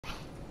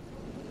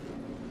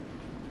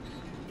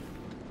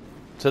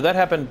So that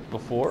happened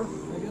before,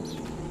 I guess?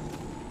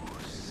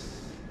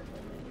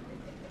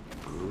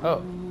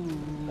 Oh.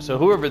 So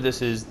whoever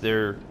this is,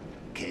 they're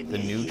the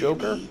new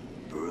Joker?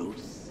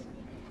 Bruce?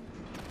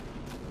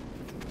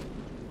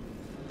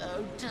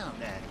 Oh,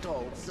 don't act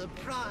all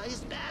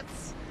surprised,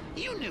 Bats.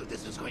 You knew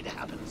this was going to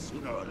happen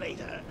sooner or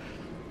later.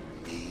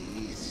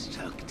 He's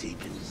stuck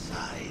deep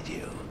inside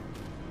you.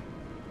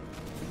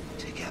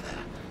 Together,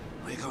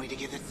 we're going to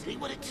give the city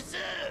what it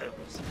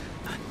deserves.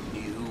 A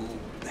new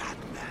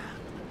Batman.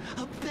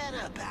 A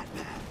better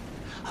Batman.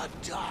 A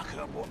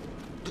darker, more...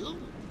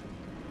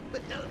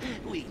 But no,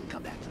 we can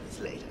come back to this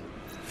later.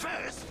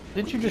 First...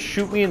 Didn't you just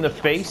shoot me in the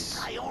face?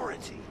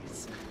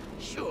 Priorities.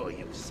 Sure,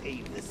 you've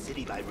saved the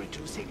city by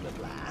reducing the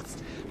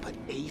blast, but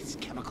Ace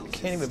Chemicals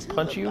Can't even is still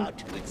punch you? about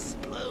to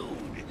explode.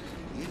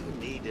 You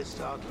need to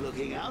start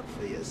looking out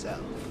for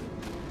yourself.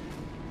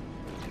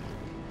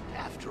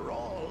 After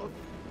all,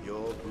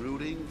 you're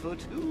brooding for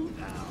two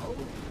now.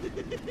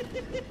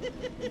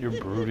 You're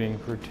brooding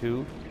for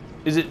two?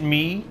 Is it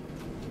me?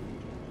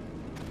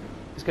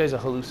 This guy's a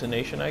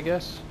hallucination, I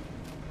guess?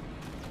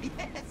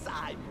 Yes,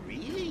 I'm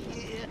really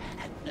here,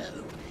 and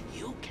no,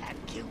 you can't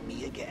kill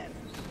me again.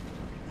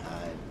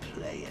 I'm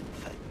playing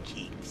for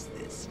keeps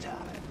this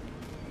time.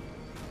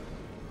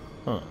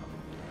 Huh.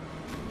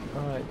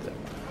 Alright then.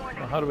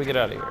 Well, how do we get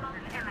out of here?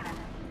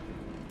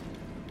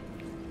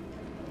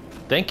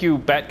 Thank you,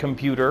 Bat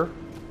Computer.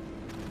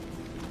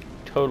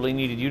 Totally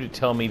needed you to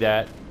tell me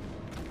that.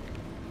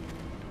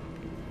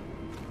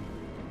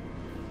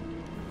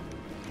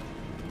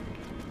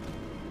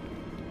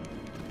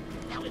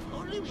 Now, if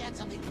only we had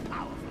something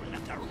powerful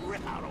enough to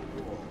rip out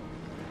a wall.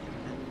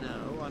 And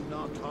no, I'm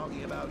not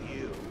talking about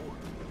you,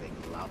 the big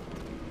lump.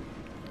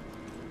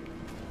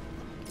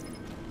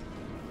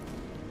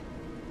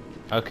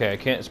 Okay, I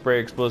can't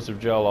spray explosive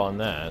gel on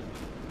that.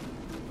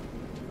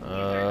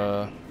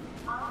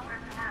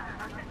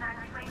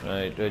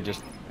 Right, do I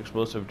just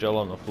explosive gel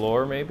on the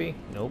floor, maybe?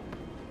 Nope.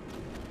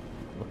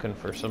 Looking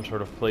for some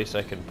sort of place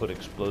I can put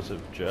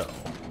explosive gel.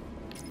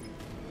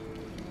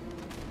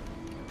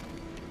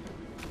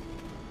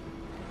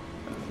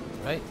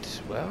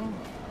 Right, well...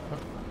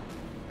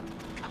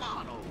 Come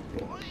on, old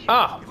boy.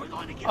 Ah!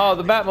 Oh,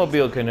 the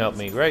Batmobile can help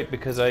me, right?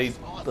 Because I,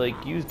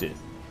 like, used it.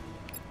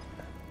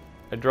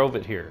 I drove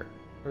it here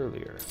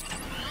earlier.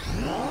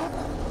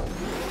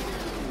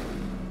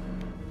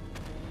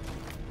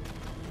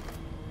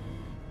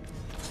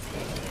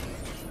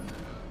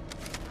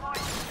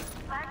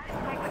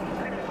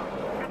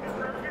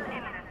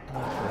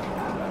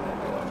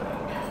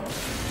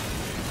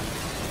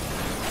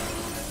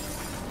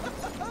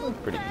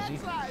 Pretty easy.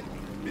 I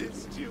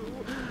missed you.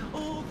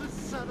 All the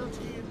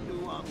subtlety and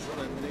nuance of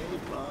a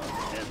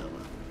napalm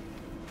gentleman.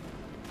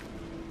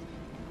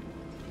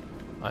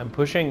 I'm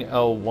pushing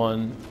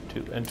L1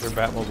 to enter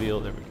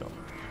Batmobile. There we go.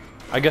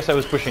 I guess I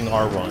was pushing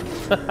R1.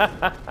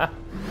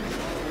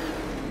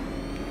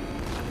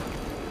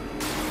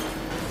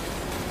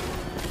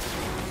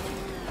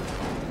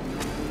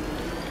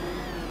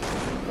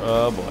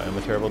 Oh boy, I'm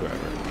a terrible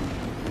driver.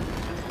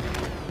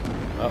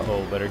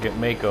 Uh-oh, better get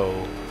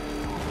Mako.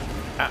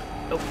 Ah,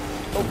 oh,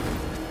 oh.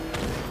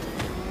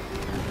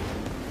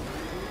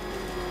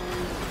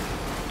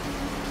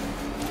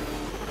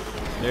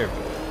 There we go.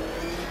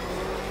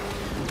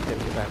 Get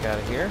back out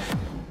of here.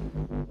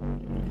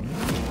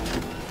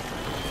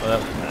 Oh, that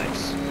was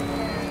nice.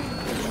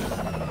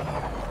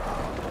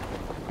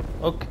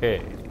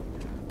 Okay.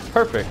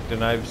 Perfect,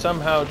 and I've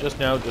somehow just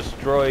now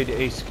destroyed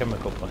Ace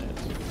Chemical Plant.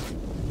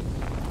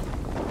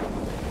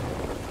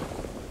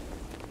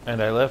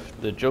 And I left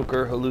the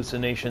Joker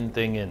hallucination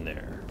thing in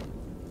there.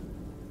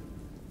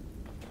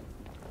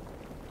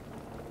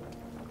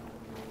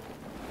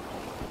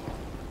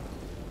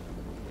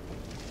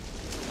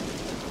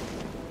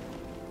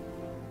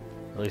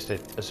 At least I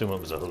assume it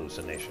was a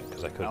hallucination,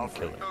 because I couldn't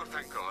kill it. Oh,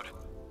 thank God.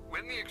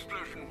 When the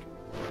explosion,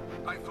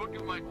 I thought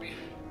you might be...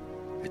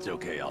 It's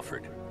okay,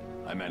 Alfred.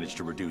 I managed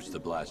to reduce the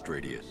blast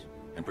radius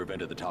and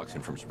prevented the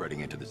toxin from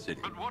spreading into the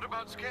city. But what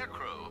about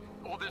Scarecrow?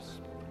 Or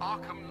this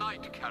Arkham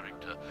Knight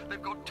character?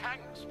 They've got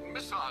tanks,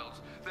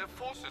 missiles. Their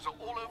forces are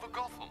all over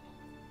Gotham.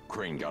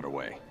 Crane got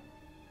away.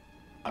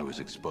 I was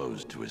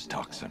exposed to his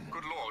toxin.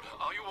 Good Lord,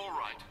 are you all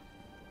right?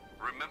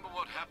 Remember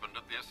what happened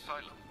at the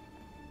asylum?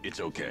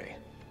 It's okay.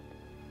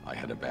 I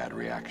had a bad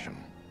reaction,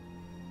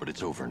 but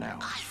it's over now.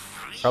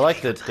 I like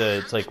that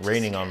it's like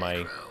raining on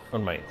my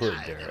hood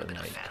there, and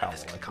my cowl.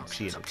 I can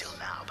see it.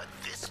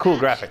 It's cool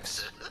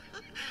graphics.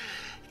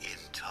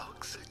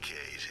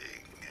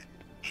 Intoxicating.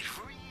 It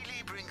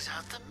really brings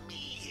out the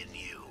me in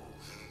you.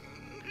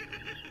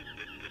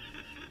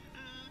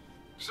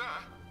 Sir,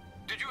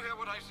 did you hear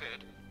what I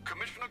said?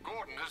 Commissioner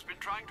Gordon has been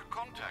trying to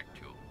contact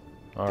you.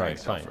 All right,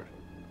 Thanks, fine. Alfred.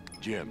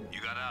 Jim,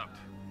 You got out.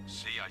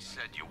 See, I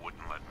said you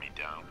wouldn't let me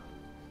down.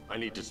 I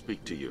need to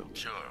speak to you.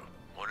 Sure.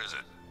 What is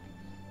it?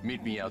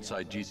 meet me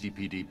outside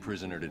GCPD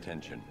prisoner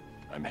detention.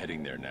 I'm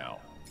heading there now.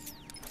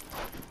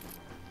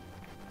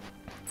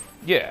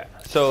 Yeah,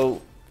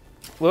 so,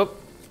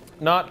 whoop,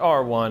 not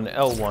R1,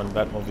 L1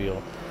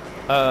 Batmobile.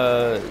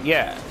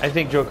 Yeah, I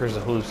think Joker's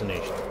a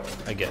hallucination,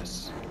 I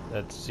guess.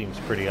 That seems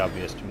pretty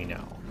obvious to me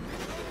now.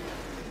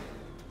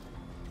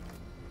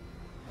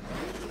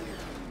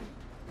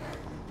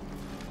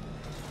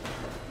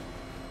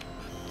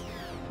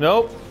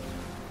 Nope.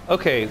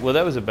 Okay, well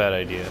that was a bad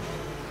idea.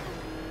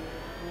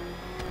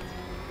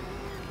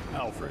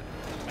 Alfred,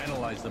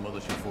 analyze the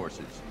militia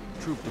forces,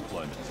 troop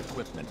deployments,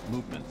 equipment,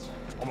 movements.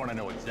 I want to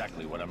know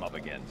exactly what I'm up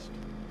against.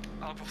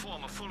 I'll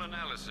perform a full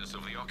analysis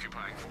of the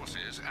occupying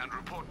forces and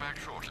report back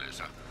shortly,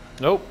 sir.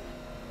 Nope.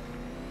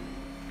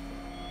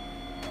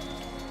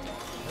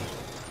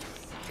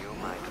 You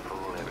might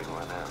fool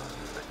everyone else,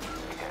 but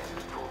you can't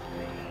fool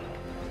me.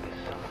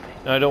 There's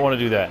something No, I don't want to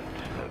do that.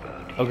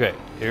 about Okay,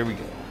 here we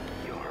go.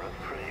 you're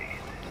afraid.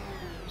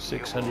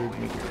 600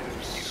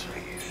 meters.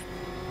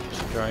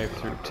 Just drive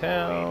through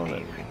town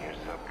and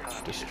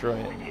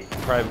destroying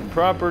private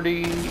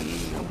property.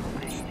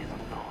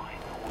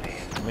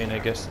 I mean, I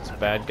guess it's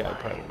bad guy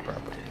private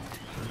property.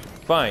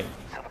 Fine.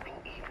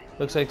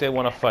 Looks like they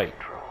want to fight.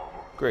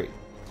 Great.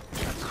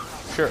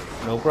 Sure,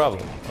 no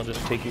problem. I'll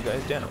just take you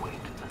guys down.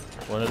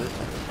 One at a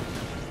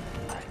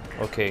time.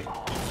 Okay.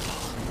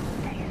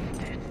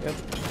 Yep.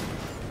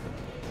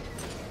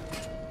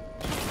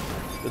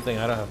 Good thing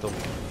I don't have to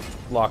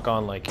lock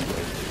on like you guys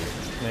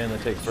do. Man,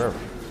 that takes forever.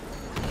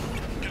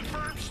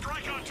 Confirmed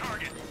strike on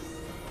target.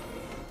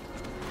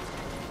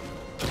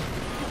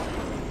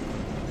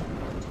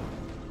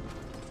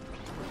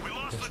 We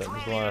lost Guess the that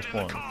was the drone last unit in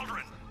one. the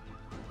cauldron.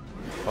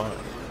 Fine.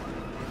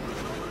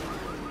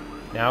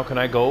 Now can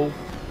I go?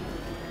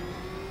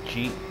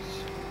 Jeez.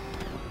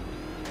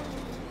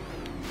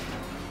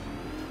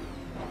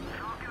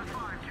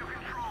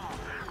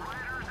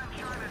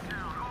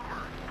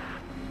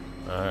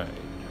 Alright.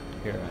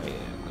 Here I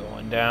am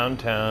going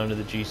downtown to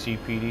the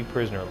GCPD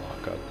prisoner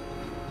lockup.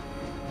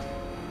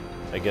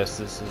 I guess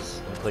this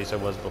is the place I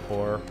was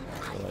before.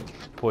 Where,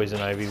 like, Poison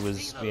Ivy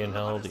was being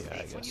held. Yeah,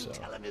 I guess so.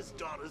 Tell him his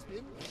daughter's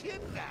been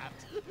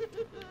kidnapped.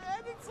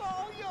 And it's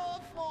all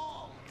your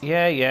fault.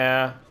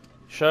 Yeah.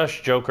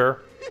 Shush,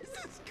 Joker. This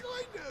is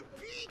going to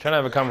be Trying to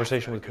have a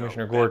conversation with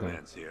Commissioner Gordon.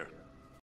 Batman's here.